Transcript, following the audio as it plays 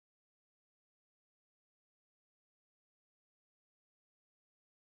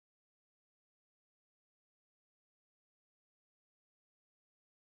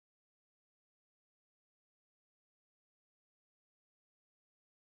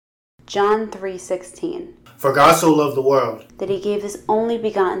John 3:16. For God so loved the world, that he gave his only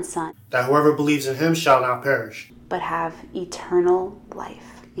begotten Son, that whoever believes in him shall not perish, but have eternal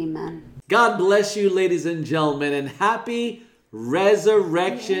life. Amen. God bless you, ladies and gentlemen, and happy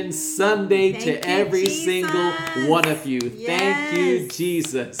Resurrection Sunday to every single one of you. Thank you,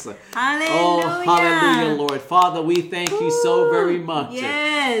 Jesus. Hallelujah. Oh, hallelujah, Lord. Father, we thank you so very much.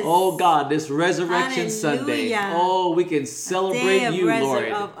 Yes. Oh, God, this Resurrection Sunday. Oh, we can celebrate you,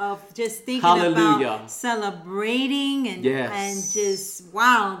 Lord. Of just thinking about celebrating and just,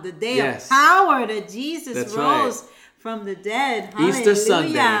 the day of power that Jesus rose from the dead. Hallelujah. Easter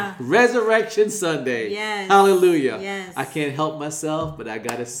Sunday. Resurrection Sunday. Yes. Hallelujah. Yes. I can't help myself, but I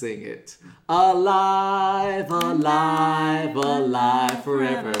got to sing it. Alive, alive, alive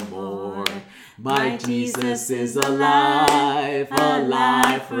forevermore. My Jesus is alive,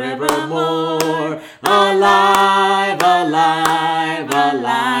 alive forevermore. Alive, alive,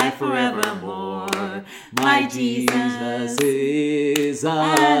 alive forevermore. My Jesus is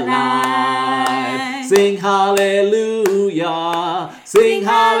alive. Sing hallelujah, sing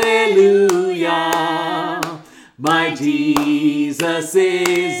hallelujah. My Jesus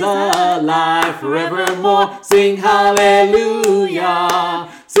is alive forevermore. Sing hallelujah,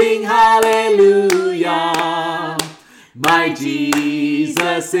 sing hallelujah. My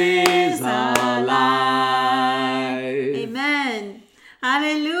Jesus is alive. Amen.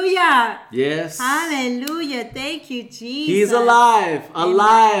 Hallelujah. Yes. Hallelujah. Thank you, Jesus. He's alive,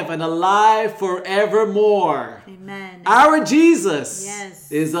 alive, and alive forevermore. Amen. Our Jesus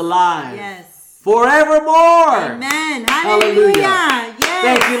is alive. Yes. Forevermore. Amen. Hallelujah. Yes.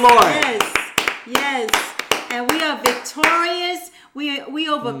 Thank you, Lord. Yes. Yes. And we are victorious. We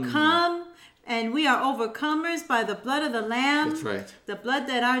overcome. And we are overcomers by the blood of the Lamb. That's right. The blood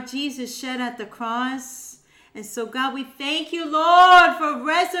that our Jesus shed at the cross. And so, God, we thank you, Lord, for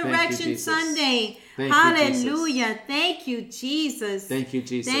Resurrection Sunday. Hallelujah. Thank you, Jesus. Thank you,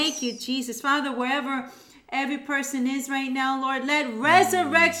 Jesus. Thank you, Jesus. Father, wherever every person is right now, Lord, let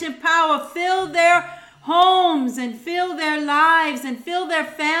resurrection power fill their homes and fill their lives and fill their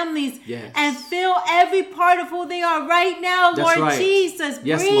families and fill every part of who they are right now, Lord Jesus.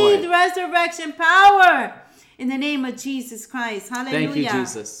 Breathe resurrection power. In the name of Jesus Christ. Hallelujah. Thank you,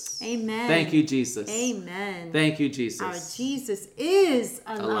 Jesus. Amen. Thank you, Jesus. Amen. Thank you, Jesus. Our Jesus is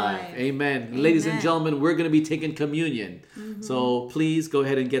alive. Amen. Ladies and gentlemen, we're going to be taking communion. Mm-hmm. So please go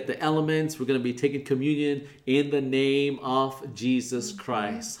ahead and get the elements. We're going to be taking communion in the name of Jesus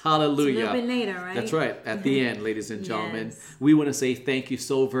Christ. Hallelujah. It's a little bit later, right? That's right. At the end, ladies and gentlemen. We want to say thank you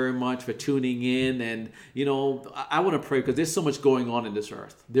so very much for tuning in. And, I want to pray because there's so much going on in this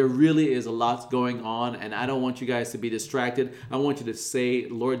earth. There really is a lot going on. And I don't want you guys to be distracted. I want you to say,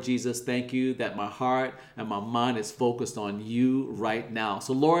 Lord Jesus, thank you that my heart and my mind is focused on you right now.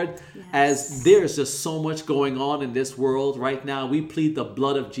 So Lord, as there's just so much going on in this world right now, we plead the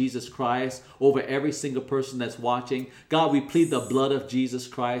blood of Jesus Christ over every single person that's watching. God, we plead the blood of Jesus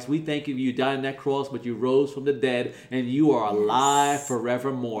Christ. We thank you, you died on that cross, but you rose from the dead and you are alive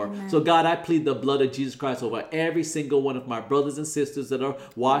forevermore. Amen. So God, I plead the blood of Jesus Christ over every single one of my brothers and sisters that are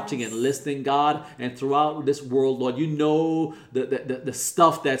watching and listening, God, and throughout this world, Lord, you know the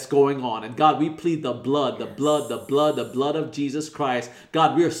stuff that's going on. And God, we plead the blood of Jesus Christ.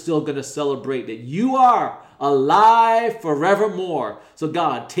 God, we are still going to celebrate that you are alive forevermore. So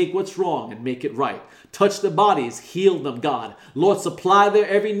God, take what's wrong and make it right. Touch the bodies, heal them, God. Lord, supply their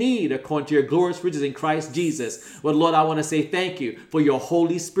every need according to your glorious riches in Christ Jesus. But Lord, I want to say thank you for your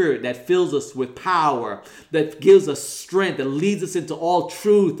Holy Spirit that fills us with power, that gives us strength, that leads us into all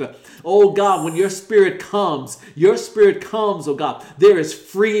truth. Oh God, when your Spirit comes, oh God, there is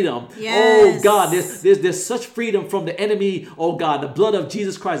freedom. Yes. Oh God, there's such freedom from the enemy. Oh God, the blood of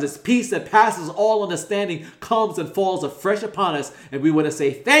Jesus Christ, this peace that passes all understanding comes and falls afresh upon us. And we want to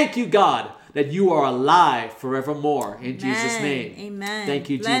say thank you, God, that you are alive forevermore. In Jesus' name. Amen. Thank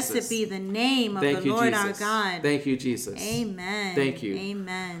you, Jesus. Blessed be the name of the Lord our God. Thank you, Jesus. Amen. Thank you.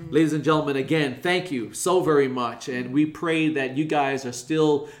 Amen. Ladies and gentlemen, again, thank you so very much. And we pray that you guys are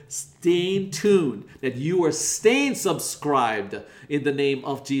still staying tuned, that you are staying subscribed in the name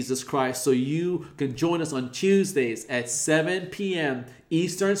of Jesus Christ, so you can join us on Tuesdays at 7 p.m.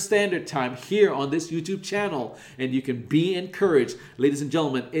 Eastern Standard Time here on this YouTube channel, and you can be encouraged. Ladies and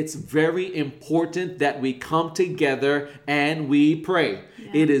gentlemen, it's very important that we come together and we pray.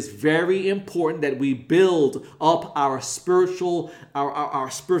 Yeah. It is very important that we build up our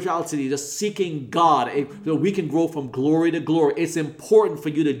spirituality, just seeking God, so we can grow from glory to glory. It's important for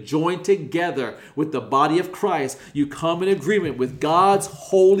you to join together with the body of Christ. You come in agreement with God's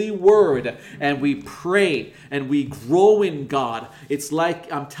holy word, and we pray and we grow in God. It's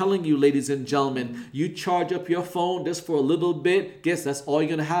like I'm telling you, ladies and gentlemen, you charge up your phone just for a little bit. Guess that's all you're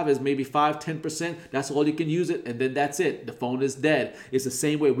going to have is maybe 5-10%. That's all you can use it. And then that's it. The phone is dead. It's the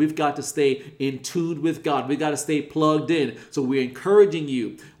same way. We've got to stay in tune with God. We got to stay plugged in. So we're encouraging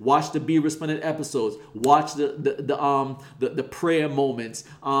you. Watch the Be Resplendent episodes. Watch the prayer moments.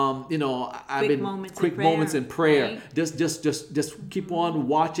 Quick moments in prayer. Right? Just keep on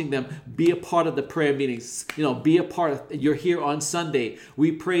watching them. Be a part of the prayer meetings. Be a part of. You're here on Sunday.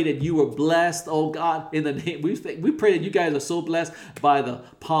 We pray that you are blessed. Oh God, in the name we pray that you guys are so blessed by the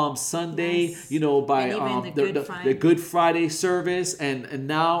Palm Sunday. Yes. By the Good Friday service, and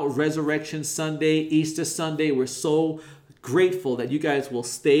now Resurrection Sunday, Easter Sunday. We're so grateful that you guys will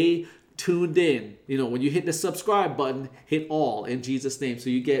stay tuned in. When you hit the subscribe button, hit all in Jesus' name, so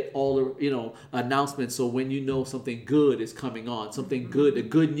you get all the announcements. So when something good is coming on, something good, the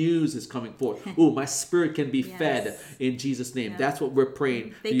good news is coming forth. Oh, my spirit can be fed in Jesus' name. Yeah. That's what we're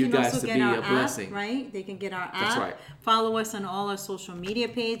praying for you guys to be a blessing. App, right? They can get our app. That's right. Follow us on all our social media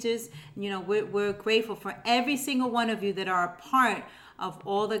pages. We're grateful for every single one of you that are a part of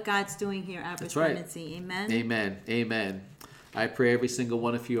all that God's doing here at Resplendency. Right. Amen. Amen. Amen. I pray every single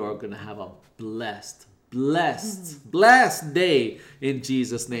one of you are going to have a blessed day in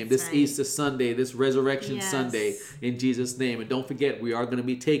Jesus' name. That's this right. Easter Sunday, this Resurrection Sunday in Jesus' name. And don't forget, we are going to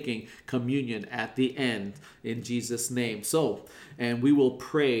be taking communion at the end in Jesus' name. So, and we will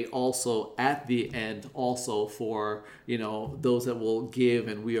pray also at the end also for, those that will give.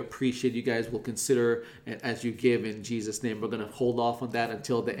 And we appreciate you guys will consider as you give in Jesus' name. We're going to hold off on that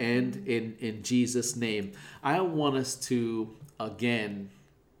until the end in Jesus' name. I want us to, again,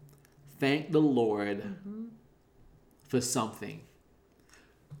 thank the Lord for something.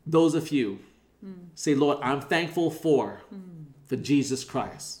 Those of you say, Lord, I'm thankful for Jesus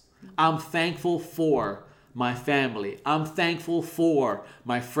Christ. I'm thankful for my family. I'm thankful for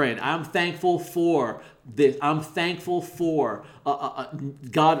my friend. I'm thankful for this. I'm thankful for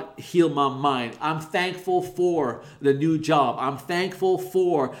God heal my mind. I'm thankful for the new job. I'm thankful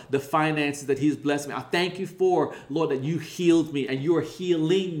for the finances that He's blessed me. I thank you for, Lord, that you healed me and you are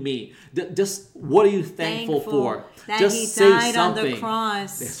healing me. Just what are you thankful for? That just He say died something. on the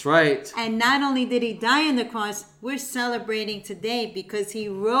cross. That's right. And not only did He die on the cross, we're celebrating today because He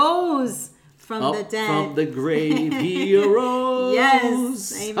rose from the dead. From the grave He arose.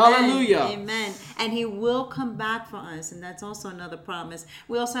 Yes. Amen. Hallelujah. Amen. And He will come back for us. And that's also another promise.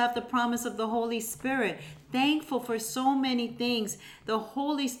 We also have the promise of the Holy Spirit. Thankful for so many things. The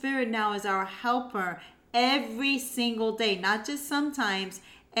Holy Spirit now is our helper every single day. Not just sometimes,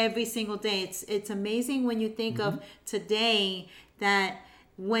 every single day. It's amazing when you think of today that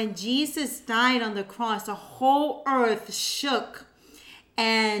when Jesus died on the cross, the whole earth shook.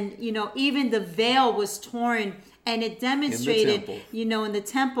 And, even the veil was torn, and it demonstrated, in the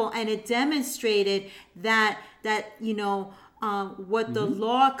temple, and it demonstrated that what the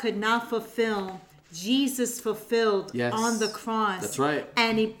law could not fulfill, Jesus fulfilled on the cross. That's right.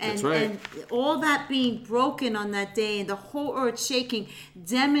 And all that being broken on that day and the whole earth shaking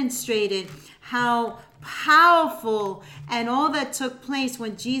demonstrated how powerful and all that took place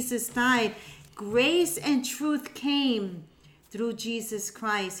when Jesus died. Grace and truth came through Jesus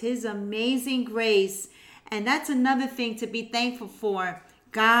Christ, His amazing grace. And that's another thing to be thankful for.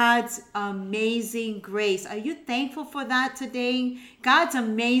 God's amazing grace. Are you thankful for that today? God's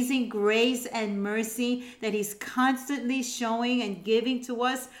amazing grace and mercy that He's constantly showing and giving to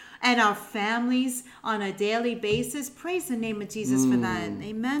us and our families on a daily basis. Praise the name of Jesus for that.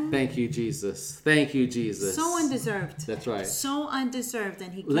 Amen. Thank you, Jesus. Thank you, Jesus. So undeserved. That's right. So undeserved,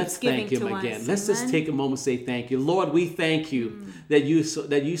 and He keeps Let's giving thank Him to again. us. Let's Amen? just take a moment and say thank you. Lord, we thank you that you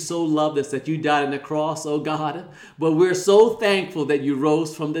so loved us, that you died on the cross, oh God. But we're so thankful that you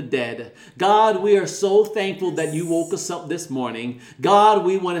rose from the dead. God, we are so thankful that you woke us up this morning. God,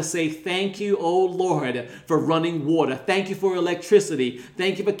 we want to say thank you, oh Lord, for running water. Thank you for electricity.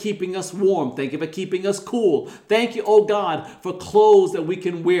 Thank you for keeping us warm. Thank you for keeping us cool. Thank you, oh God, for clothes that we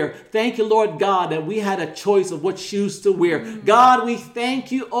can wear. Thank you, Lord God, that we had a choice of what shoes to wear. God, we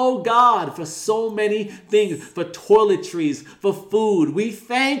thank you, oh God, for so many things, for toiletries, for food. We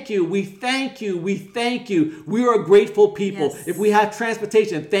thank you. We thank you. We thank you. We are a grateful people. Yes. If we have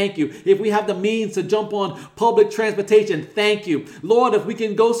transportation, thank you. If we have the means to jump on public transportation, thank you. Lord, if we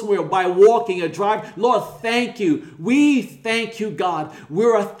can go somewhere by walking or drive, Lord, thank you. We thank you, God.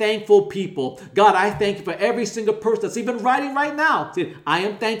 We're a thankful people. God, I thank you for every single person that's even writing right now. See, I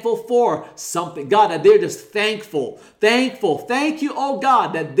am thankful for something. God, that they're just thankful. Thankful. Thank you, oh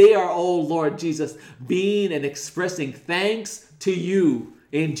God, that they are, oh Lord Jesus, being and expressing thanks to you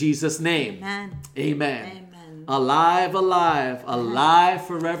in Jesus' name. Amen. Amen. Amen. Alive, alive, alive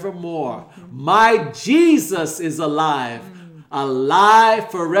forevermore. My Jesus is alive.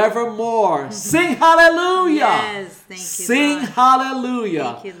 Alive forevermore. Sing hallelujah. Yes, thank you, Sing Lord. hallelujah.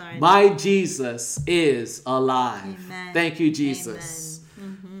 Thank you, Lord. My Jesus is alive. Amen. Thank you, Jesus.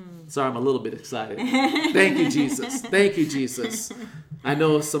 Sorry, I'm a little bit excited. Thank you, Jesus. Thank you, Jesus. I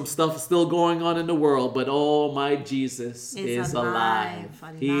know some stuff is still going on in the world, but oh, my Jesus is alive.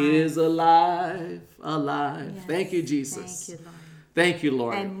 He is alive, alive. Yes. Thank you, Jesus. Thank you, Lord. Thank you,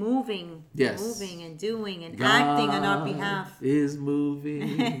 Lord. And moving, Yes. moving and doing and acting on our behalf. Is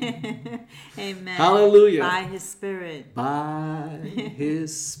moving. Amen. Hallelujah. By His Spirit. By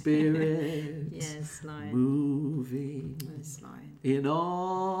His Spirit. Yes, Lord. Moving Yes, Lord. in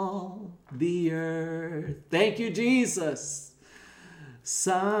all the earth. Thank you, Jesus.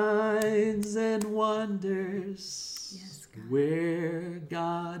 Signs and wonders. Yes, God. Where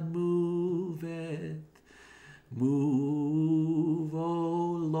God moveth. Move,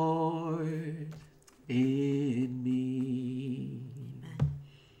 O Lord, in me. Amen.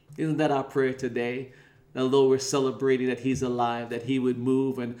 Isn't that our prayer today? Although we're celebrating that He's alive, that He would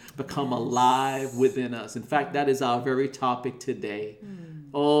move and become alive within us. In fact, that is our very topic today.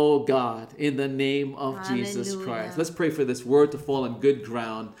 Oh God, in the name of Jesus Hallelujah. Christ. Let's pray for this word to fall on good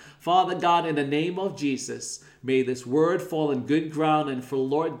ground. Father God, in the name of Jesus, may this word fall on good ground. And for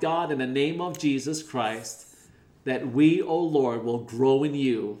Lord God, in the name of Jesus Christ, that we, oh Lord, will grow in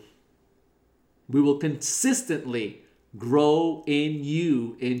you. We will consistently grow in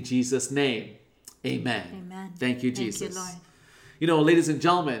you in Jesus' name. Amen. Amen. Thank you, Thank Jesus. you, Lord. You know, ladies and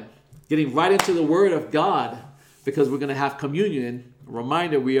gentlemen, getting right into the Word of God, because we're going to have communion. A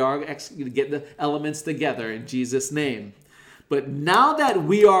reminder, we are going to get the elements together in Jesus' name. But now that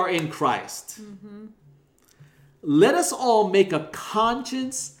we are in Christ, let us all make a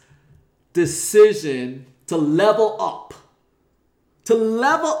conscious decision to level up. To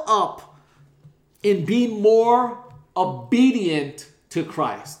level up in being more obedient to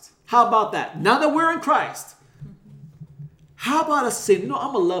Christ. How about that? Now that we're in Christ, how about us saying, no,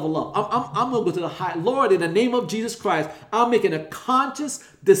 I'm going to level up. I'm going to go to the high. Lord, in the name of Jesus Christ, I'm making a conscious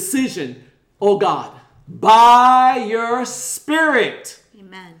decision, oh God, by your Spirit,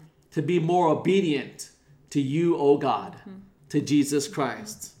 Amen. to be more obedient to you, oh God, to Jesus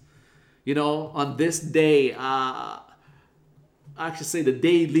Christ. You know, on this day, I should say the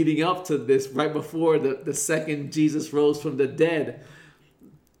day leading up to this, right before the second Jesus rose from the dead,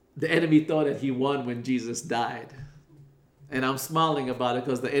 the enemy thought that he won when Jesus died. And I'm smiling about it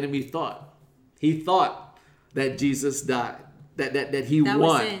because the enemy thought that Jesus died, that he That won.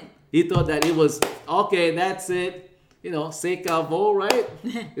 was it. He thought that it was, okay, that's it. You know, c'est calvo, right?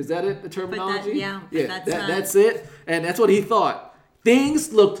 Is that it, the terminology? That's it. And that's what he thought.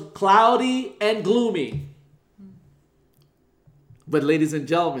 Things looked cloudy and gloomy. But ladies and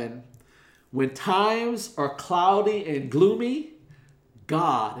gentlemen, when times are cloudy and gloomy,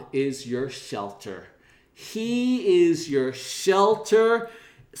 God is your shelter. He is your shelter.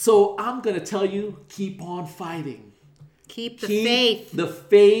 So I'm going to tell you, keep on fighting. Keep the faith. The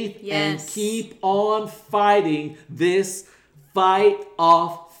faith, Yes. and keep on fighting this fight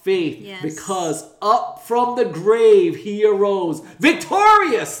of faith. Yes. Because up from the grave he arose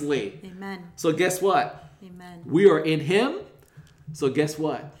victoriously. Amen. So guess what? Amen. We are in him. So guess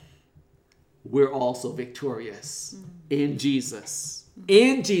what? We're also victorious in Jesus.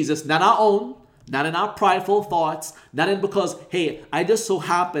 In Jesus, not our own, not in our prideful thoughts, not in because, hey, I just so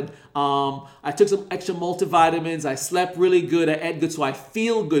happened, I took some extra multivitamins, I slept really good, I ate good, so I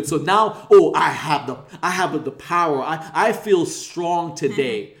feel good. So now, I have the power. I feel strong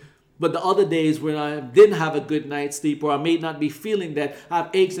today. But the other days when I didn't have a good night's sleep, or I may not be feeling that, I have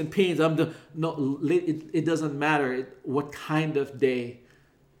aches and pains. It doesn't matter what kind of day.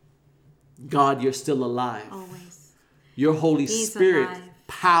 God, you're still alive. Always. Your Holy He's Spirit alive.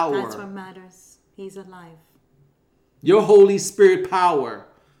 power. That's what matters. He's alive. Your Holy Spirit power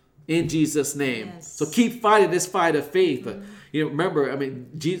in Jesus' name. Yes. So keep fighting this fight of faith. You know, remember,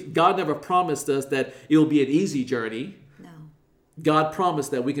 God never promised us that it will be an easy journey. No. God promised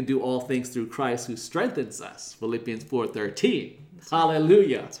that we can do all things through Christ who strengthens us. Philippians 4:13.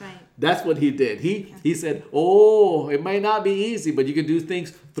 Hallelujah. That's right. That's what he did. He said, it might not be easy, but you can do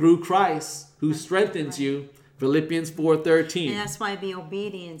things through Christ who strengthens you. Philippians 4:13. And that's why the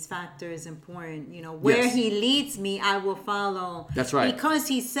obedience factor is important. You know, where Yes. he leads me, I will follow. That's right. Because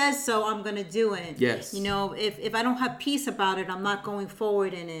he says so, I'm going to do it. Yes. You know, if I don't have peace about it, I'm not going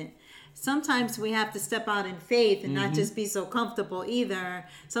forward in it. Sometimes we have to step out in faith and not just be so comfortable either.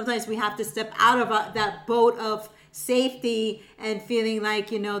 Sometimes we have to step out of that boat of safety and feeling like,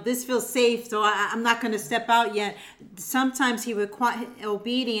 this feels safe, so I'm not going to step out yet. Sometimes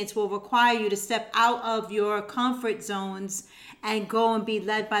obedience will require you to step out of your comfort zones and go and be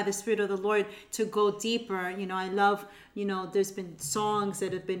led by the Spirit of the Lord to go deeper. I love, there's been songs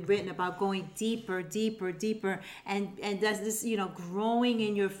that have been written about going deeper, deeper, deeper. And that's this, growing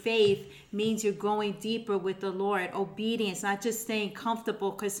in your faith means you're going deeper with the Lord. Obedience, not just staying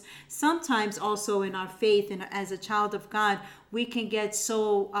comfortable, because sometimes also in our faith and as a child of God, we can get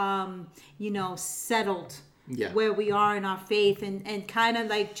so, settled. Yeah. Where we are in our faith and kind of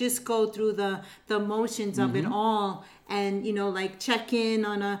like just go through the motions of it all, and like check in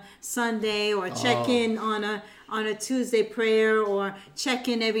on a Sunday or check in on a Tuesday prayer, or check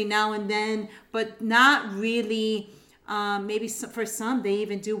in every now and then, but not really. Maybe for some they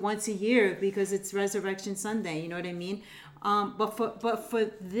even do once a year because it's Resurrection Sunday. You know what I mean? But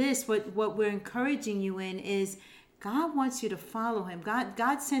for this, what we're encouraging you in is, God wants you to follow him.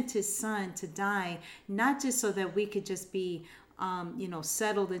 God sent his son to die, not just so that we could just be,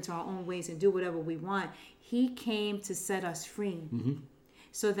 settled into our own ways and do whatever we want. He came to set us free. Mm-hmm.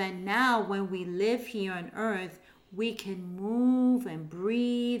 So that now when we live here on earth, we can move and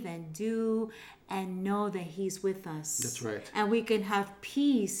breathe and do and know that he's with us. That's right. And we can have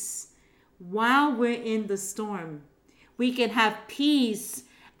peace while we're in the storm. We can have peace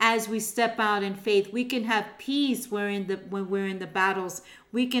as we step out in faith. We can have peace when we're in the battles.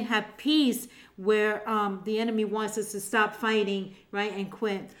 We can have peace where the enemy wants us to stop fighting, right, and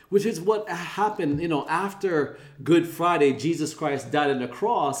quit. Which is what happened, after Good Friday. Jesus Christ died on the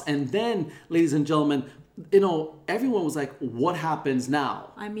cross, and then, ladies and gentlemen, everyone was like, what happens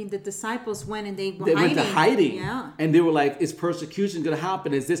now? I mean, the disciples went and they went to hiding. Yeah. And they were like, is persecution going to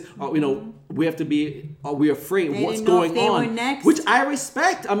happen? Is this, we have to be, are we afraid? They what's didn't know going if they on? were next. Which I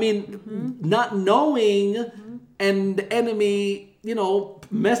respect. I mean, not knowing and the enemy,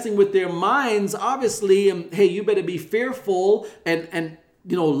 messing with their minds, obviously, and hey, you better be fearful and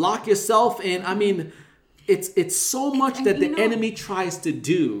lock yourself in. I mean, it's so much that the enemy tries to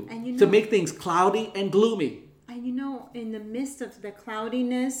do to make things cloudy and gloomy. And in the midst of the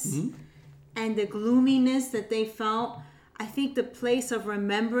cloudiness and the gloominess that they felt, I think the place of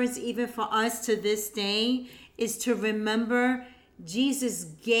remembrance, even for us to this day, is to remember Jesus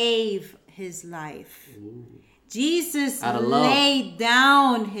gave his life. Ooh. Jesus laid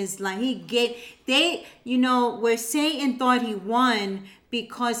down his life. He gave, where Satan thought he won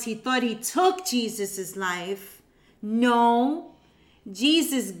because he thought he took Jesus's life. No,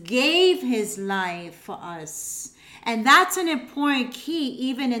 Jesus gave his life for us. And that's an important key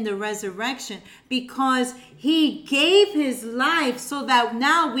even in the resurrection, because he gave his life so that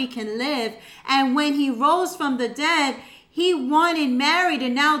now we can live. And when he rose from the dead, he won and married,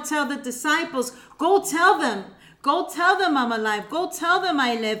 and now tell the disciples, go tell them I'm alive. Go tell them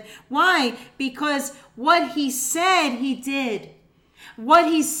I live. Why? Because what he said, he did. What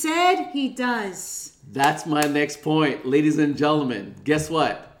he said, he does. That's my next point. Ladies and gentlemen, guess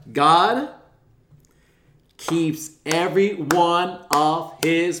what? God keeps every one of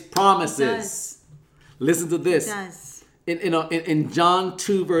his promises. Listen to this. He does. In John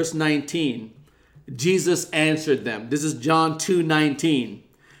 2 verse 19, Jesus answered them. This is John 2:19.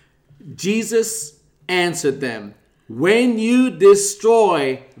 Jesus answered them, when you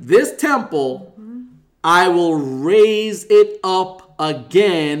destroy this temple, I will raise it up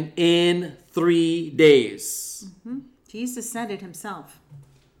again in 3 days. Mm-hmm. Jesus said it himself.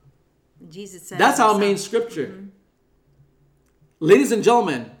 Jesus said that's our main scripture. Mm-hmm. Ladies and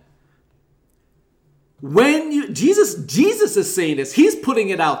gentlemen, when Jesus is saying this, he's putting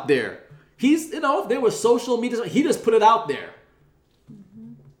it out there. He's, if there was social media, he just put it out there.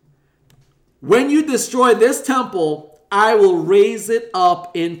 When you destroy this temple, I will raise it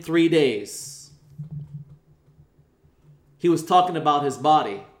up in 3 days. He was talking about his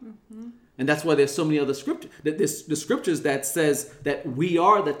body. Mm-hmm. And that's why there's so many other scriptures. The scriptures that says that we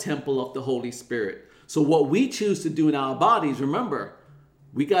are the temple of the Holy Spirit. So what we choose to do in our bodies, remember,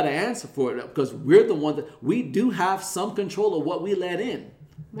 we got to answer for it, because we're the ones that we do have some control of what we let in.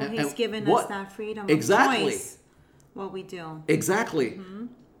 Well, he's given us that freedom of choice, what we do. Exactly. Mm-hmm.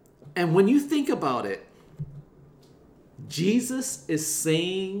 And when you think about it, Jesus is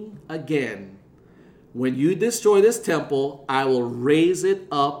saying again, when you destroy this temple, I will raise it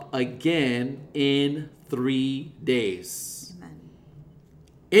up again in 3 days. Amen.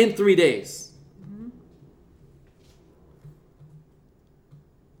 In 3 days. Mm-hmm.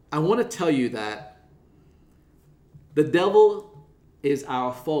 I want to tell you that the devil is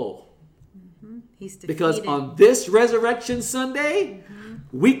our foe. Mm-hmm. He's defeated. Because on this Resurrection Sunday,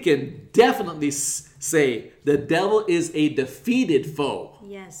 we can definitely say the devil is a defeated foe.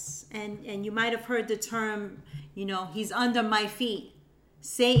 Yes. And you might have heard the term, he's under my feet.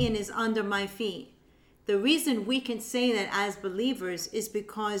 Satan is under my feet. The reason we can say that as believers is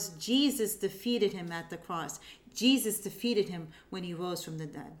because Jesus defeated him at the cross. Jesus defeated him when he rose from the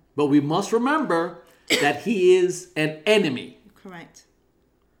dead. But we must remember that he is an enemy. Correct.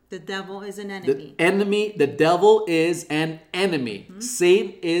 The devil is an enemy. The devil is an enemy. Mm-hmm.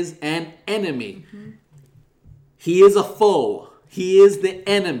 Satan is an enemy. Mm-hmm. He is a foe. He is the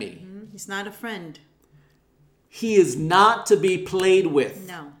enemy. Mm-hmm. He's not a friend. He is not to be played with.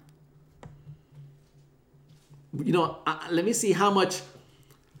 No. Let me see how much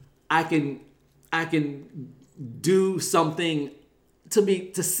I can do something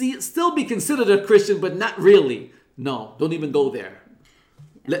still be considered a Christian, but not really. No, don't even go there.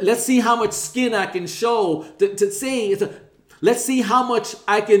 Let's see how much skin I can show to say. Let's see how much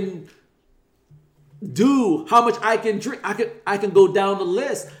I can do, how much I can drink. I can go down the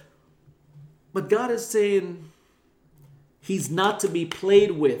list. But God is saying he's not to be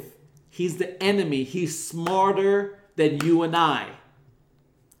played with. He's the enemy. He's smarter than you and I.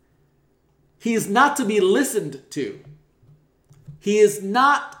 He is not to be listened to. He is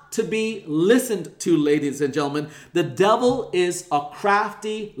not to be listened to, ladies and gentlemen. The devil is a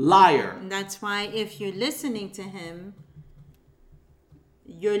crafty liar. And that's why if you're listening to him,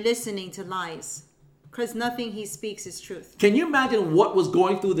 you're listening to lies. Because nothing he speaks is truth. Can you imagine what was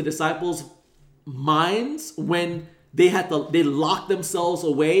going through the disciples' minds when they locked themselves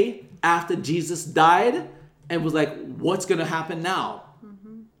away after Jesus died and was like, what's going to happen now?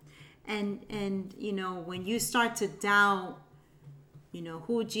 Mm-hmm. And when you start to doubt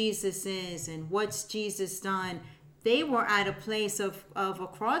who Jesus is and what's Jesus done, they were at a place of a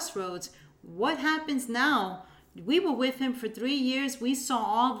crossroads. What happens now? We were with him for 3 years. We saw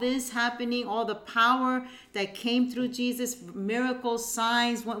all this happening, all the power that came through Jesus, miracles,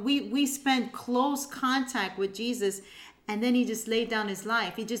 signs. We spent close contact with Jesus, and then he just laid down his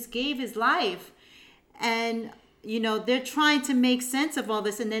life. He just gave his life. And, they're trying to make sense of all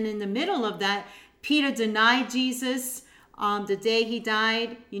this. And then in the middle of that, Peter denied Jesus. The day he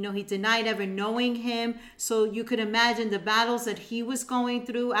died, he denied ever knowing him. So you could imagine the battles that he was going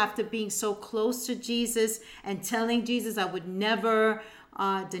through after being so close to Jesus and telling Jesus, I would never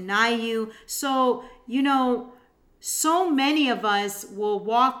deny you. So, so many of us will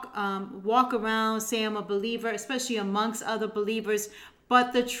walk around, say I'm a believer, especially amongst other believers.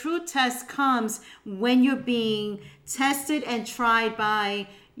 But the true test comes when you're being tested and tried by,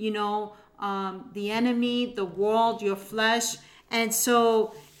 the enemy, the world, your flesh. And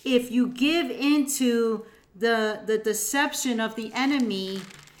so if you give into the deception of the enemy,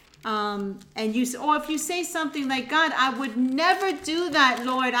 and if you say something like, God, I would never do that,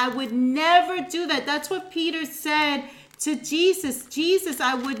 Lord, I would never do that. That's what Peter said to Jesus. Jesus,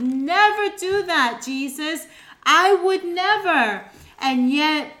 I would never do that, Jesus. I would never. And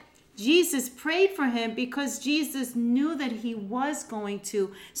yet Jesus prayed for him because Jesus knew that he was going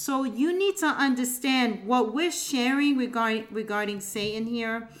to. So you need to understand what we're sharing regarding Satan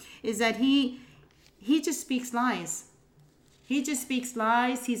here is that he just speaks lies. He just speaks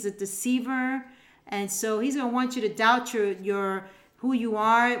lies. He's a deceiver. And so he's going to want you to doubt your who you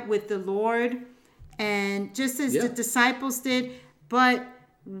are with the Lord. And just as the disciples did, but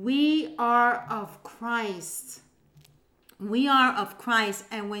we are of Christ. We are of Christ.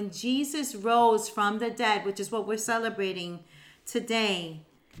 And when Jesus rose from the dead, which is what we're celebrating today,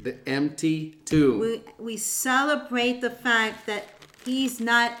 the empty tomb, we celebrate the fact that he's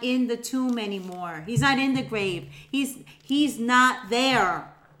not in the tomb anymore. He's not in the grave. He's not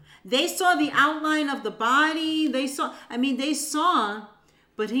there. They saw the outline of the body. They saw,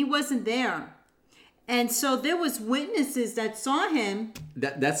 but he wasn't there. And so there was witnesses that saw him.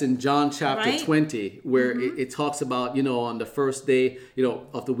 That's in John chapter 20, where it talks about, on the first day,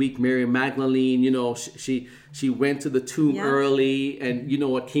 of the week, Mary Magdalene, she went to the tomb early and,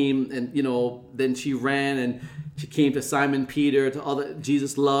 it came and, then she ran and she came to Simon Peter, to all that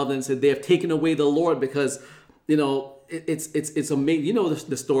Jesus loved, and said, they have taken away the Lord because, it's amazing.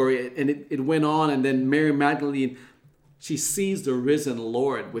 The story, and it went on. And then Mary Magdalene, she sees the risen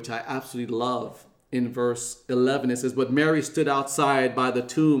Lord, which I absolutely love. In verse 11, it says, but Mary stood outside by the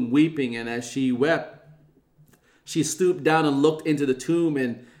tomb weeping, and as she wept, she stooped down and looked into the tomb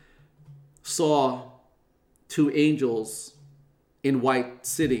and saw two angels in white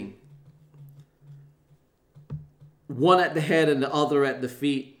sitting, one at the head and the other at the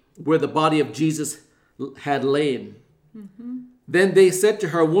feet, where the body of Jesus had lain. Mm-hmm. Then they said to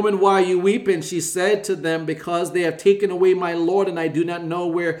her, Woman, why are you weeping? She said to them, Because they have taken away my Lord, and I do not know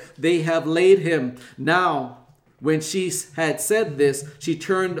where they have laid him. Now, when she had said this, she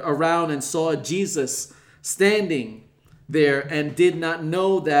turned around and saw Jesus standing there and did not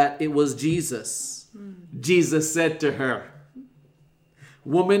know that it was Jesus. Jesus said to her,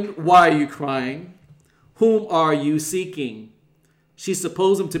 Woman, why are you crying? Whom are you seeking? She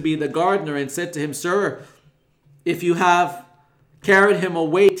supposed him to be the gardener and said to him, Sir, if you have carried him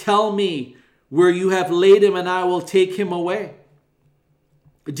away, tell me where you have laid him, and I will take him away.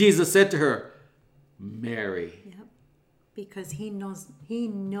 Jesus said to her, Mary. Yep. Because he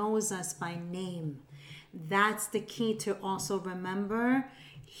knows us by name. That's the key to also remember.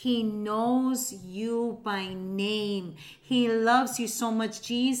 He knows you by name. He loves you so much.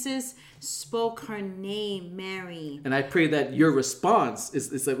 Jesus spoke her name, Mary. And I pray that your response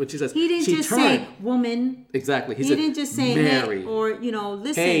is like what she says. He didn't just say, woman. Exactly. He didn't just say, Mary. Hey, or,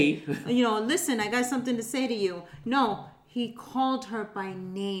 listen. Hey. Listen, I got something to say to you. No, he called her by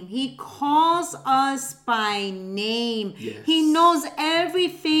name. He calls us by name. Yes. He knows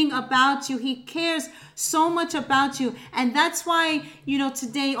everything about you. He cares so much about you. And that's why,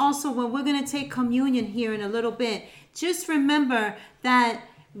 today also when we're going to take communion here in a little bit, just remember that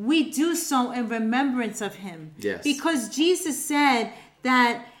we do so in remembrance of him. Yes. Because Jesus said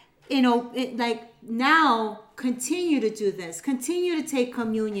that, now continue to do this. Continue to take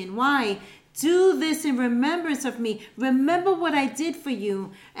communion. Why? Do this in remembrance of me. Remember what I did for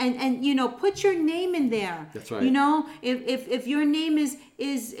you, and put your name in there. That's right. If your name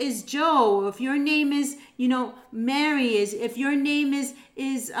is Joe, if your name is Mary, if your name is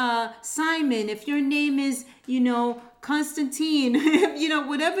Simon, if your name is Constantine,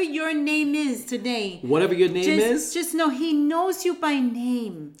 whatever your name is today. Whatever your name is, just know he knows you by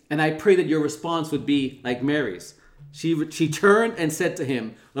name. And I pray that your response would be like Mary's. She turned and said to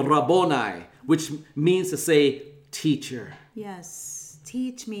him, Rabboni, which means to say, teacher. Yes.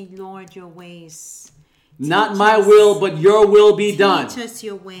 Teach me, Lord, your ways. Not my will, but your will be done. Teach us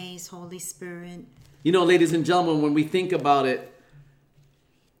your ways, Holy Spirit. Ladies and gentlemen, when we think about it,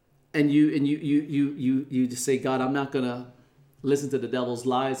 and you just say, God, I'm not gonna listen to the devil's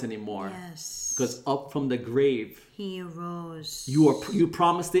lies anymore. Yes. Because up from the grave, he arose. You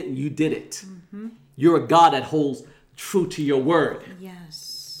promised it and you did it. Mm-hmm. You're a God that holds true to your word.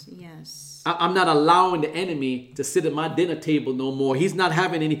 Yes, yes. I'm not allowing the enemy to sit at my dinner table no more. He's not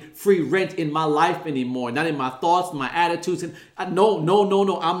having any free rent in my life anymore. Not in my thoughts, my attitudes. And no.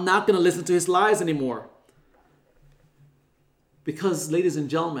 I'm not going to listen to his lies anymore. Because, ladies and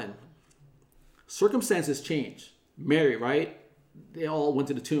gentlemen, circumstances change. Mary, right? They all went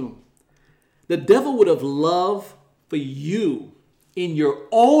to the tomb. The devil would have loved for you in your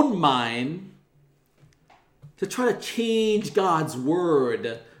own mind to try to change God's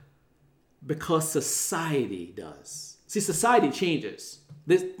word because society does. See, society changes.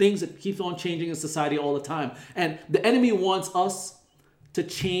 There's things that keeps on changing in society all the time. And the enemy wants us to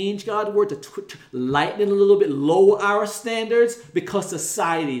change God's word, to lighten it a little bit, lower our standards because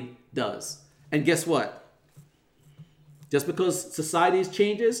society does. And guess what? Just because society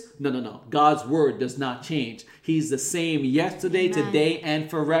changes, no. God's word does not change. He's the same yesterday, Amen. Today,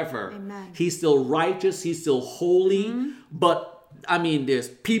 and forever. Amen. He's still righteous. He's still holy. Mm-hmm. But, there's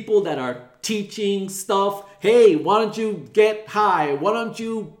people that are teaching stuff. Hey, why don't you get high? Why don't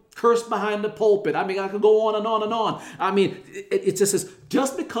you curse behind the pulpit? I could go on and on and on. It just says,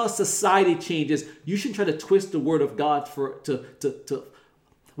 just because society changes, you shouldn't try to twist the word of God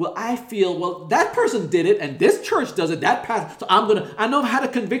well, I feel, that person did it and this church does it, that pastor. So I know I've had a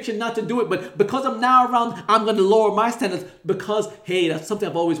conviction not to do it, but because I'm now around, I'm going to lower my standards because, hey, that's something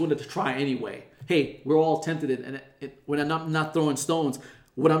I've always wanted to try anyway. Hey, we're all tempted. And when I'm not throwing stones,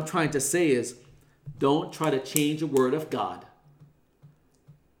 what I'm trying to say is don't try to change the word of God.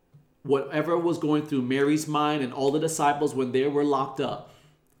 Whatever was going through Mary's mind and all the disciples when they were locked up,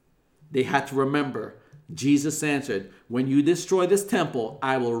 they had to remember, Jesus answered, when you destroy this temple,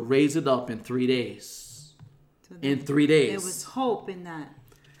 I will raise it up in 3 days. So in 3 days. There was hope in that.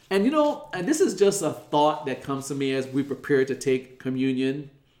 And and this is just a thought that comes to me as we prepare to take communion.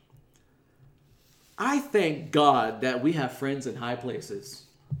 I thank God that we have friends in high places.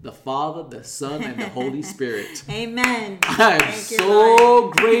 The Father, the Son, and the Holy Spirit. Amen. I am so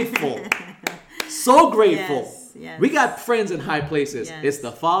grateful. So grateful. Yes. We got friends in high places. Yes. It's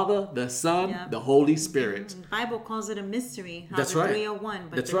the Father, the Son, the Holy Spirit. The Bible calls it a mystery. That's right. 301,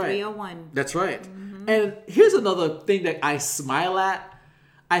 but That's the right. 301. That's right. Mm-hmm. And here's another thing that I smile at.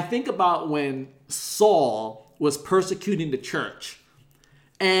 I think about when Saul was persecuting the church.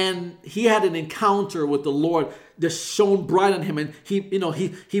 And he had an encounter with the Lord. just shone bright on him, and he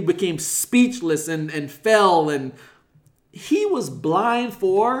became speechless and fell, and he was blind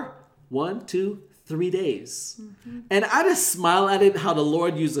for 1, 2, 3 days. Mm-hmm. And I just smile at it, how the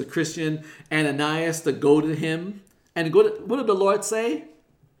Lord used a Christian, Ananias, to go to him. And what did the Lord say?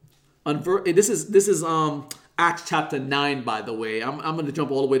 This is Acts chapter 9, by the way. I'm going to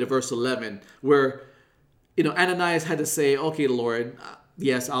jump all the way to verse 11, where Ananias had to say, okay, Lord,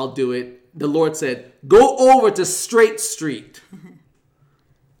 yes, I'll do it. The Lord said, go over to Straight Street.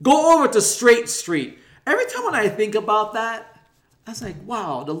 Go over to Straight Street. Every time when I think about that, I was like,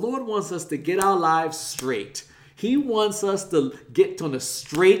 wow, the Lord wants us to get our lives straight. He wants us to get on the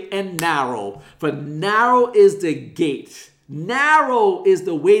straight and narrow. For narrow is the gate. Narrow is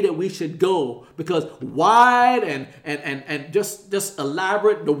the way that we should go, because wide and just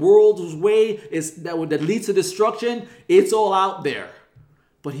elaborate, the world's way is that leads to destruction. It's all out there.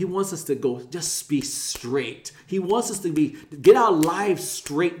 But he wants us to go, just be straight. He wants us to get our lives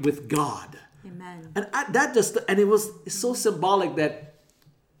straight with God. Amen. And it's so symbolic that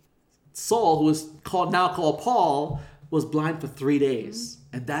Saul, who is now called Paul, was blind for 3 days.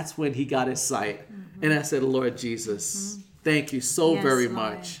 Mm-hmm. And that's when he got his sight. Mm-hmm. And I said, Lord Jesus, thank you so very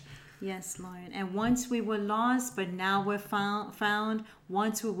much. Yes, Lord. And once we were lost, but now we're found.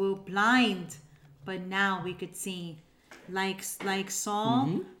 Once we were blind, but now we could see. Like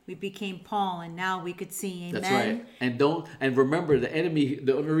Saul, we became Paul, and now we could see. Amen. That's right. And remember, the enemy.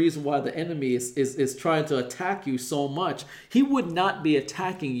 The only reason why the enemy is trying to attack you so much, he would not be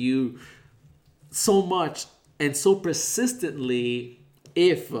attacking you so much and so persistently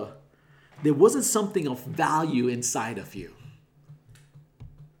if there wasn't something of value inside of you.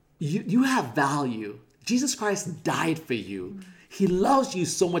 You have value. Jesus Christ died for you. He loves you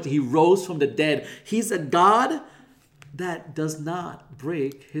so much. He rose from the dead. He's a God that does not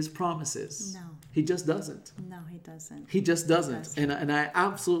break his promises. No. He just doesn't. No, he doesn't. He just doesn't. And I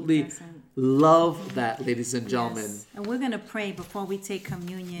absolutely love that, ladies and gentlemen. Yes. And we're going to pray before we take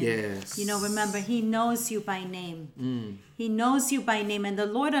communion. Yes. Remember, he knows you by name. He knows you by name. And the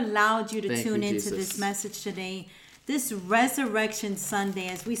Lord allowed you to tune into this message today. This Resurrection Sunday,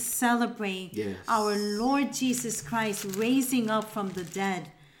 as we celebrate our Lord Jesus Christ raising up from the dead.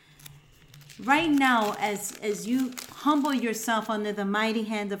 Right now, as you humble yourself under the mighty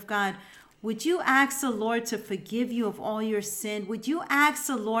hand of God, would you ask the Lord to forgive you of all your sin? Would you ask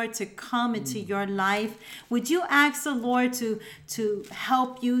the Lord to come into your life? Would you ask the Lord to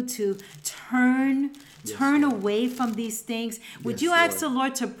help you to turn away from these things? Would you ask the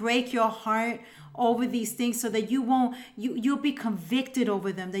Lord to break your heart over these things so that you'll be convicted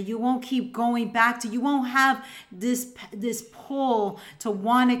over them, that you won't keep going back you won't have this pull to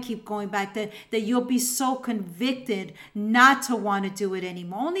want to keep going back, that you'll be so convicted not to want to do it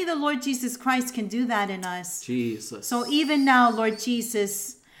anymore. Only the Lord Jesus Christ can do that in us. Jesus. So even now, Lord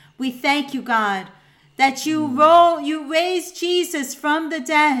Jesus, we thank you, God, that you raised Jesus from the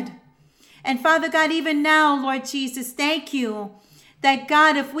dead. And Father God, even now, Lord Jesus, thank you that,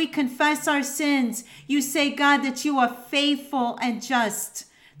 God, if we confess our sins, you say, God, that you are faithful and just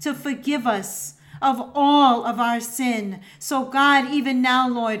to forgive us of all of our sin. So, God, even now,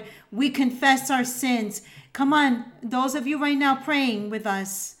 Lord, we confess our sins. Come on, those of you right now praying with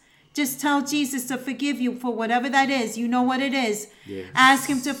us, just tell Jesus to forgive you for whatever that is. You know what it is. Yes. Ask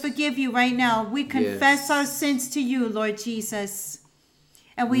him to forgive you right now. We confess our sins to you, Lord Jesus.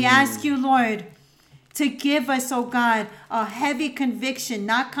 And we ask you, Lord, to give us, oh God, a heavy conviction,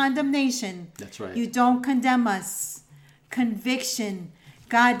 not condemnation. That's right. You don't condemn us. Conviction.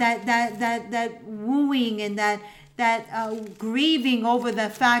 God, that wooing and that grieving over the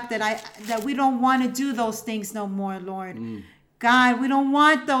fact that we don't want to do those things no more, Lord. God, we don't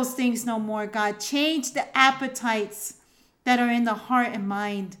want those things no more, God. Change the appetites that are in the heart and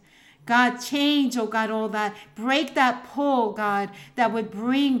mind. God, change, oh God, all that. Break that pull, God, that would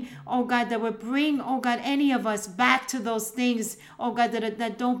bring, oh God, any of us back to those things, oh God,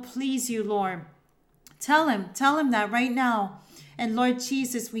 that don't please you, Lord. Tell him that right now. And Lord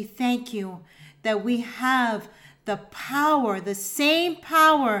Jesus, we thank you that we have the power, the same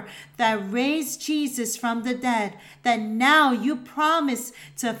power that raised Jesus from the dead, that now you promise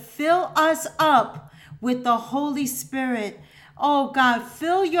to fill us up with the Holy Spirit. Oh God,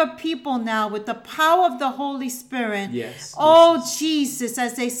 fill your people now with the power of the Holy Spirit. Yes. Oh Jesus,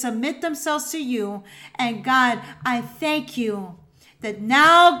 as they submit themselves to you. And God, I thank you that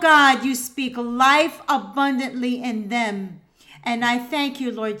now, God, you speak life abundantly in them. And I thank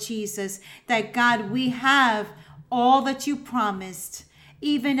you, Lord Jesus, that God, we have all that you promised,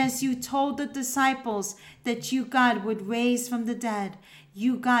 even as you told the disciples that you, God, would raise from the dead.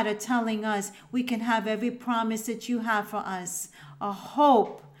 you, God, are telling us we can have every promise that you have for us, a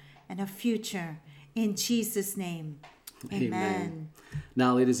hope and a future. In Jesus' name, amen.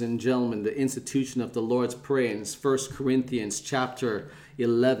 Now, ladies and gentlemen, the institution of the Lord's Prayer in 1 Corinthians chapter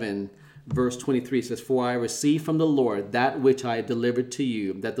 11, verse 23 says, "For I received from the Lord that which I delivered to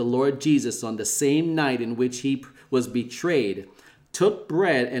you, that the Lord Jesus, on the same night in which he was betrayed, took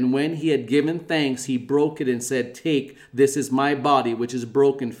bread, and when he had given thanks, he broke it and said, 'Take, this is my body, which is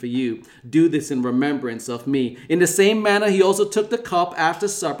broken for you. Do this in remembrance of me.' In the same manner, he also took the cup after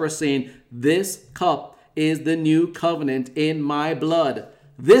supper, saying, 'This cup is the new covenant in my blood.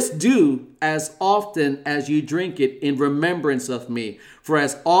 This do as often as you drink it in remembrance of me. For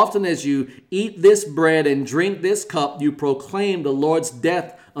as often as you eat this bread and drink this cup, you proclaim the Lord's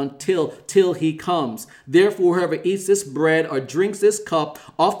death till he comes. Therefore, whoever eats this bread or drinks this cup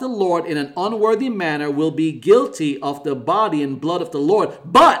of the Lord in an unworthy manner will be guilty of the body and blood of the Lord.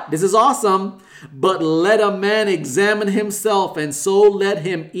 But," this is awesome, "but let a man examine himself, and so let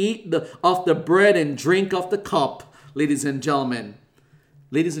him eat of the bread and drink of the cup." Ladies and gentlemen,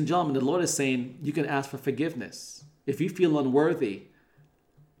 the Lord is saying you can ask for forgiveness. If you feel unworthy,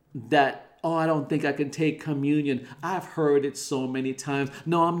 that, "Oh, I don't think I can take communion. I've heard it so many times.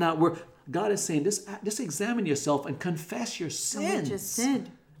 No, I'm not worth." God is saying, just examine yourself and confess your sins. We just did.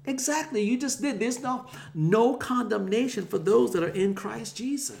 Exactly. You just did. There's no condemnation for those that are in Christ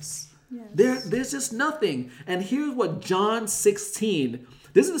Jesus. Yes. There's just nothing. And here's what John 16,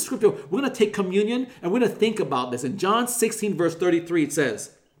 this is the scripture. We're going to take communion and we're going to think about this. In John 16, verse 33, it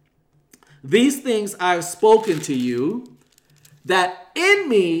says, "These things I have spoken to you, that in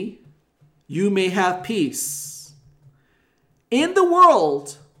me you may have peace. In the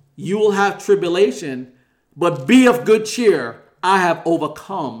world you will have tribulation, but be of good cheer. I have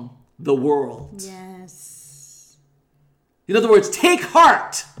overcome the world." Yes. In other words, take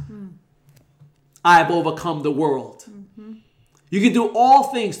heart. I have overcome the world. You can do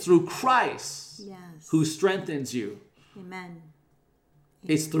all things through Christ, Yes. who strengthens you. Amen.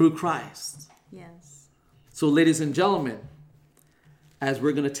 It's through Christ. Yes. So, ladies and gentlemen, as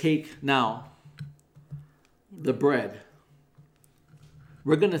we're going to take now the bread,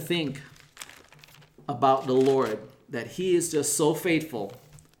 we're going to think about the Lord, that he is just so faithful.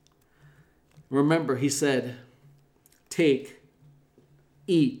 Remember, he said, "Take,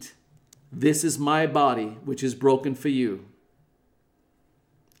 eat. This is my body, which is broken for you."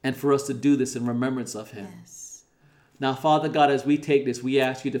 And for us to do this in remembrance of him. Yes. Now, Father God, as we take this, we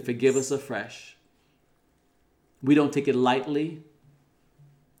ask you to forgive us afresh. We don't take it lightly.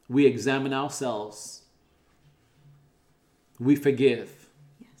 We examine ourselves. We forgive.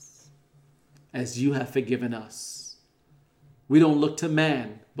 Yes. As you have forgiven us. We don't look to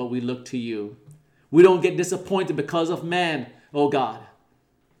man, but we look to you. We don't get disappointed because of man, oh God.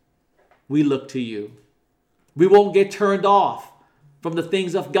 We look to you. We won't get turned off from the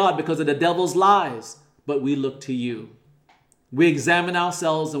things of God because of the devil's lies, but we look to you. We examine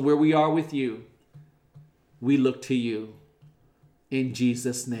ourselves and where we are with you. We look to you. In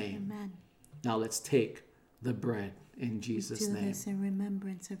Jesus' name. Amen. Now let's take the bread in Jesus' Do name. this in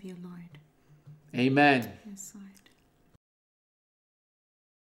remembrance of you, Lord. Amen. Yes, Lord.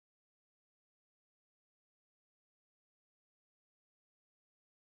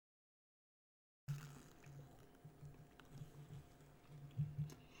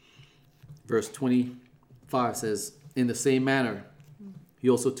 Verse 25 says, "In the same manner, he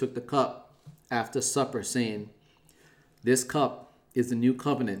also took the cup after supper, saying, 'This cup is the new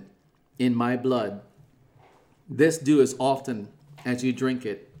covenant in my blood. This do as often as you drink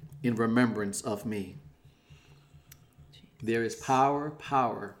it in remembrance of me.'" There is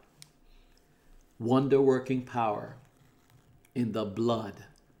power, wonder-working power in the blood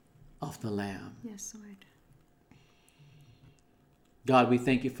of the Lamb. Yes, Lord. God, we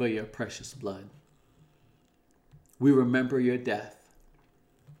thank you for your precious blood. We remember your death.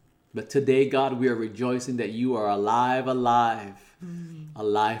 But today, God, we are rejoicing that you are alive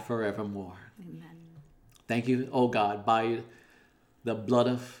forevermore. Amen. Thank you, oh God, by the blood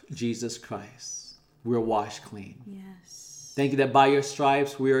of Jesus Christ, we're washed clean. Yes. Thank you that by your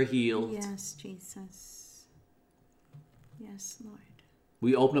stripes we are healed. Yes, Jesus. Yes, Lord.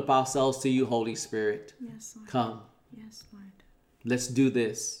 We open up ourselves to you, Holy Spirit. Yes, Lord. Come. Yes, Lord. Let's do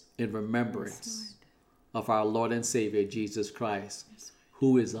this in Yes, remembrance Lord. of our Lord and Savior, Jesus Christ, Yes,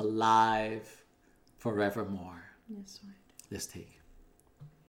 who is alive forevermore. Yes, Lord. Let's take.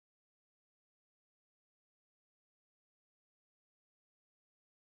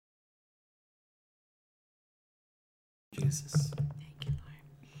 Jesus. Thank you,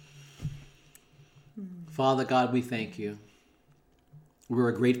 Lord. Father God, we thank you. We're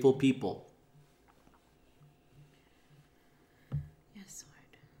a grateful people. Yes,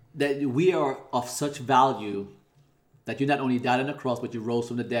 Lord. That we are of such value that you not only died on the cross, but you rose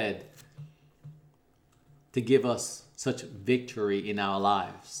from the dead to give us such victory in our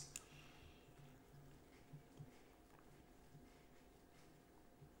lives.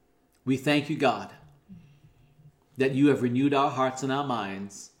 We thank you, God, that you have renewed our hearts and our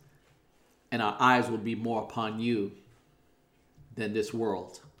minds, and our eyes will be more upon you than this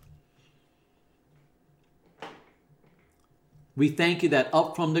world. We thank you that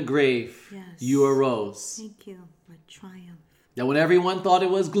up from the grave, Yes. you arose. Thank you for triumph. That when everyone thought it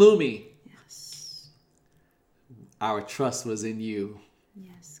was gloomy, Yes. our trust was in you,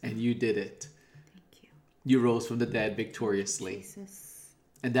 Yes. and you did it. Thank you. You rose from the dead victoriously. Jesus.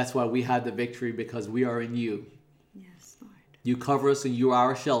 And that's why we had the victory, because we are in you. Yes, Lord. You cover us and you are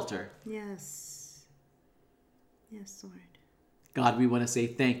our shelter. Yes. Yes, Lord. God, we want to say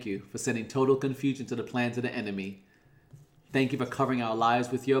thank you for sending total confusion to the plans of the enemy. Thank you for covering our lives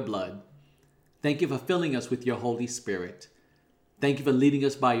with your blood. Thank you for filling us with your Holy Spirit. Thank you for leading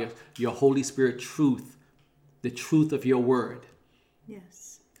us by your Holy Spirit truth, the truth of your word.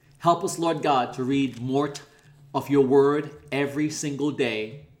 Yes. Help us, Lord God, to read more of your word every single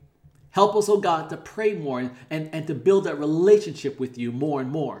day. Help us, oh God, to pray more and to build that relationship with you more and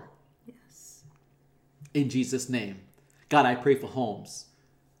more. Yes. In Jesus' name. God, I pray for homes,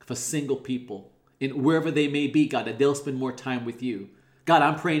 for single people, in wherever they may be, God, that they'll spend more time with you. God,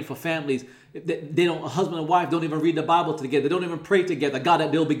 I'm praying for families. They don't, a husband and wife don't even read the Bible together. They don't even pray together. God,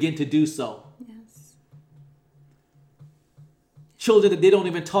 that they'll begin to do so. Yes. Children that they don't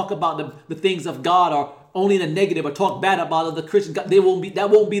even talk about the things of God, or only the negative, or talk bad about other Christians. God, that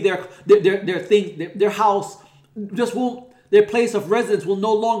won't be their thing, their house just won't, their place of residence will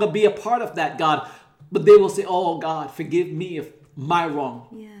no longer be a part of that, God. But they will say, oh God, forgive me of my wrong.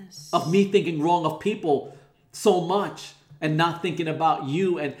 Yes. Of me thinking wrong of people so much and not thinking about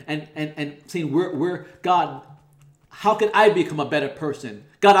you and saying, we're God, how can I become a better person?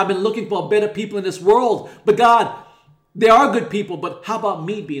 God, I've been looking for better people in this world, but God, they are good people, but how about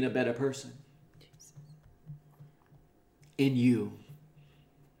me being a better person? In you.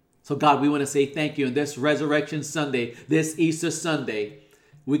 So God, we want to say thank you. And this Resurrection Sunday, this Easter Sunday,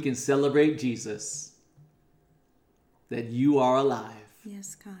 we can celebrate Jesus, that you are alive.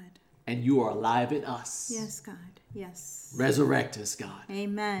 Yes, God. And you are alive in us. Yes, God. Yes. Resurrect us, God.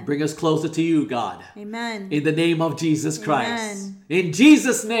 Amen. Bring us closer to you, God. Amen. In the name of Jesus Christ. Amen. In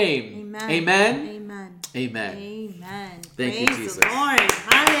Jesus' name. Amen. Amen. Amen. Amen. Amen. Thank you, Praise Jesus. the Lord.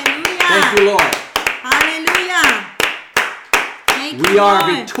 Hallelujah. Thank you, Lord. Hallelujah. Thank We you, are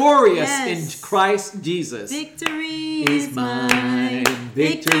Lord. victorious Yes. in Christ Jesus. Victory is mine.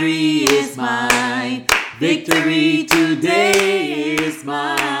 Victory is mine. Victory today is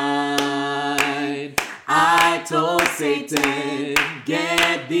mine. I told Satan,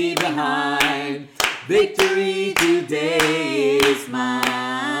 get thee behind. Victory today is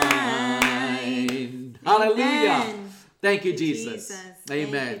mine. Hallelujah. Amen. Thank you, Jesus.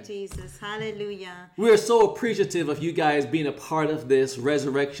 Amen. Thank you, Jesus. Hallelujah. We're so appreciative of you guys being a part of this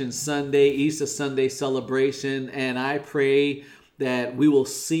Resurrection Sunday, Easter Sunday celebration. And I pray that we will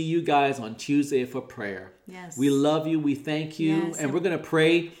see you guys on Tuesday for prayer. Yes. We love you. We thank you. Yes. And we're going to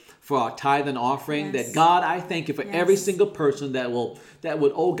pray for our tithe and offering. Yes. That God, I thank you for Yes. every single person that would,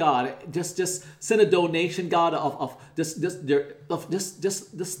 oh God, just send a donation, God, of this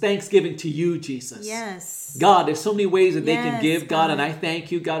Thanksgiving to you, Jesus. Yes. God, there's so many ways that they can Yes, give, God, God. and I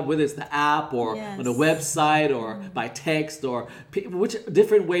thank you, God, whether it's the app or Yes. on the website or by text or which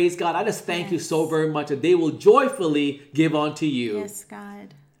different ways, God. I just thank you Yes. so very much that they will joyfully give unto you. Yes,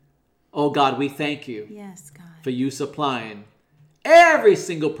 God. Oh, God, we thank you Yes, God. for you supplying every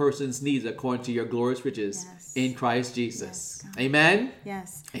single person's needs according to your glorious riches Yes. in Christ Jesus. Yes, God. Amen.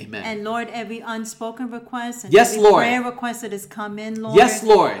 Yes. Amen. And Lord, every unspoken request and Yes, every Lord. prayer request that has come in, Lord. Yes,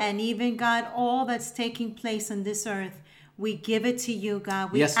 Lord. And even, God, all that's taking place on this earth, we give it to you,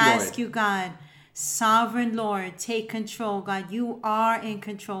 God. We Yes, ask Lord. you, God, sovereign Lord, take control, God. You are in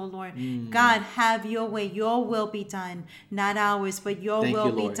control, Lord. God, have your way. Your will be done. Not ours, but your Thank will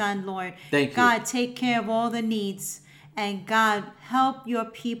you, be Lord. done, Lord. Thank you. God, take care of all the needs. And God, help your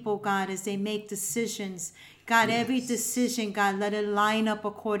people, God, as they make decisions. God, every decision, God, let it line up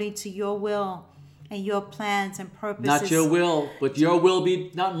according to your will. and your plans and purposes. Not your will, but your will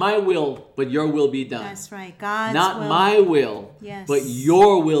be, not my will, but your will be done. That's right. God's not will. my will, yes. but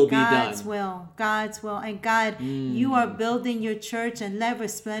your will be done. God's will. God's will. And God, you are building your church, and let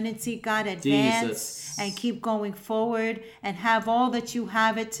Resplendency, God, advance Jesus. and keep going forward and have all that you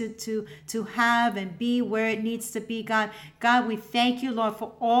have it to have and be where it needs to be, God. God, we thank you, Lord,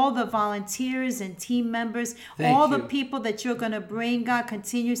 for all the volunteers and team members, all the people that you're going to bring, God,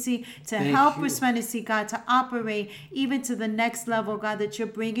 continuously to help Resplendency, God, to operate even to the next level, God, that you're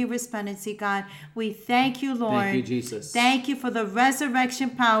bringing Resplendency, God. We thank you, Lord. Thank you, Jesus. Thank you for the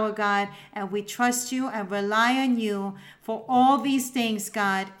resurrection power, God, and we trust you and rely on you for all these things,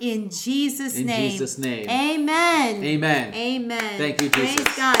 God, in Jesus' name. In Jesus' name. Amen. Amen. Amen. Thank you, Jesus.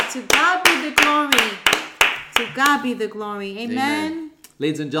 Praise God. To God be the glory. To God be the glory. Amen.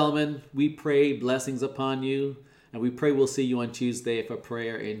 Ladies and gentlemen, we pray blessings upon you, and we pray we'll see you on Tuesday for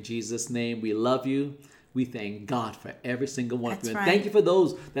prayer in Jesus' name. We love you. We thank God for every single one of you. And thank you for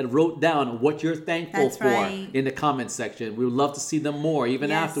those that wrote down what you're thankful for in the comment section. We would love to see them more,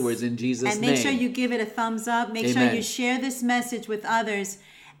 even afterwards, in Jesus' name. And make sure you give it a thumbs up. Make sure you share this message with others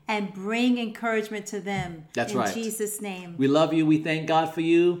and bring encouragement to them. That's in Jesus' name. We love you. We thank God for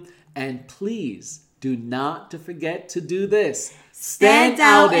you. And please do not to forget to do this. Stand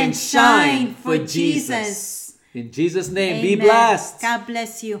out and shine for Jesus. In Jesus' name, Amen. be blessed. God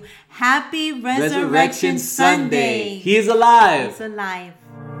bless you. Happy Resurrection Sunday. He is alive. He's alive.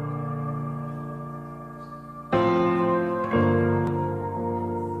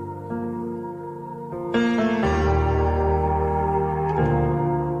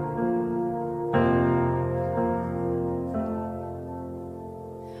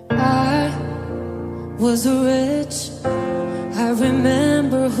 I was rich. I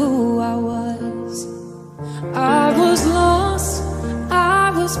remember who I was. I was lost,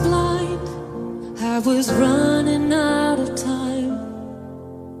 I was blind, I was running out of time.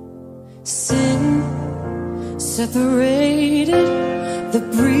 Sin separated, the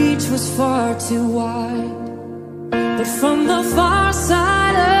breach was far too wide. But from the far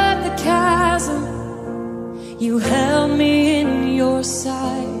side of the chasm, you held me in your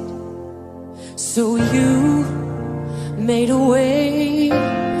sight. So you made a way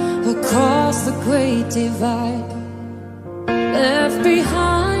across the great divide, left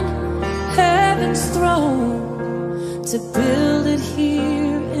behind heaven's throne to build it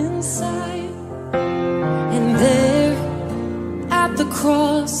here inside. And there at the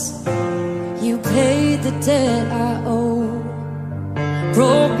cross, you paid the debt I owe,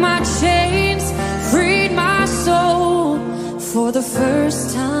 broke my chains, freed my soul. For the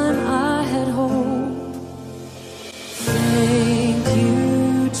first time I had hope. Thank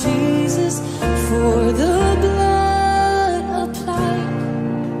you, Jesus, for the blood applied.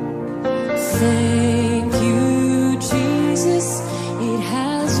 Thank you, Jesus, it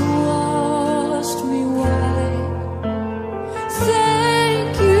has washed me white.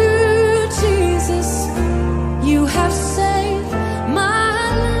 Thank you, Jesus, you have saved my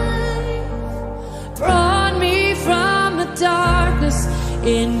life, brought me from the darkness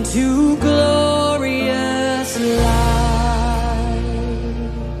into glorious light.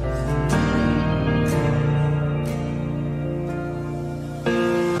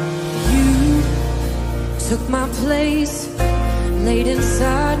 You took my place, laid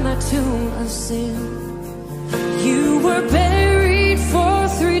inside my tomb of sin. You were buried for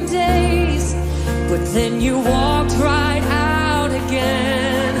 3 days, but then you walked right out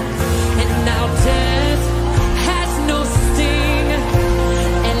again. And now death has no sting,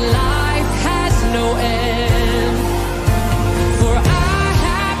 and life has no end. For I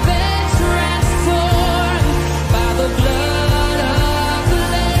have been transformed by the blood of the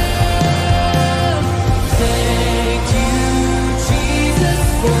Lamb. Thank you, Jesus,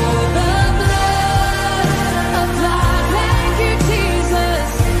 for the blood applied. Thank you, Jesus.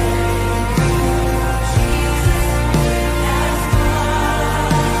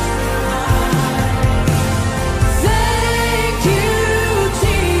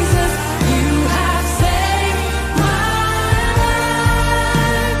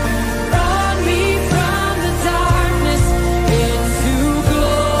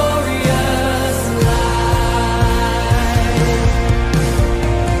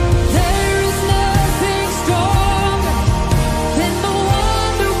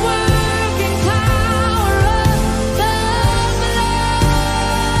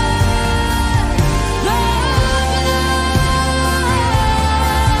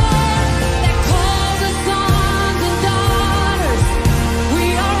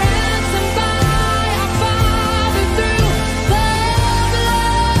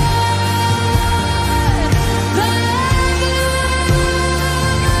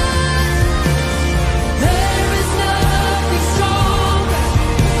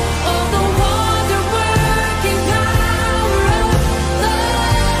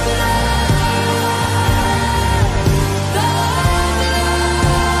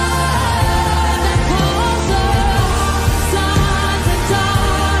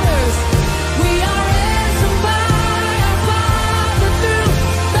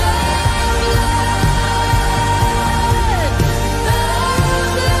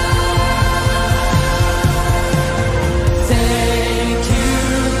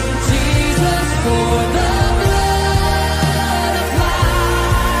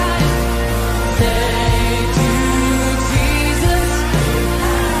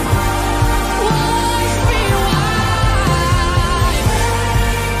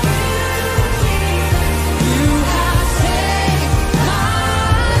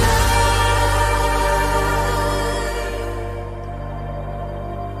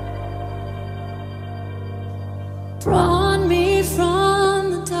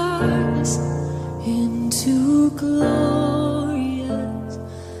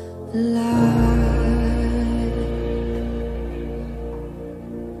 light.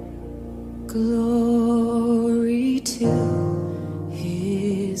 Glory to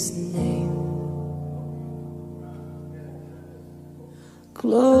His name.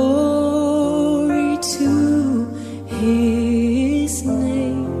 Glory to His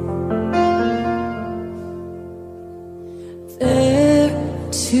name. There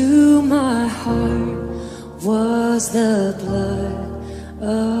to my heart was the blood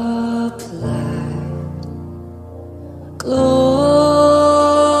applied. Glory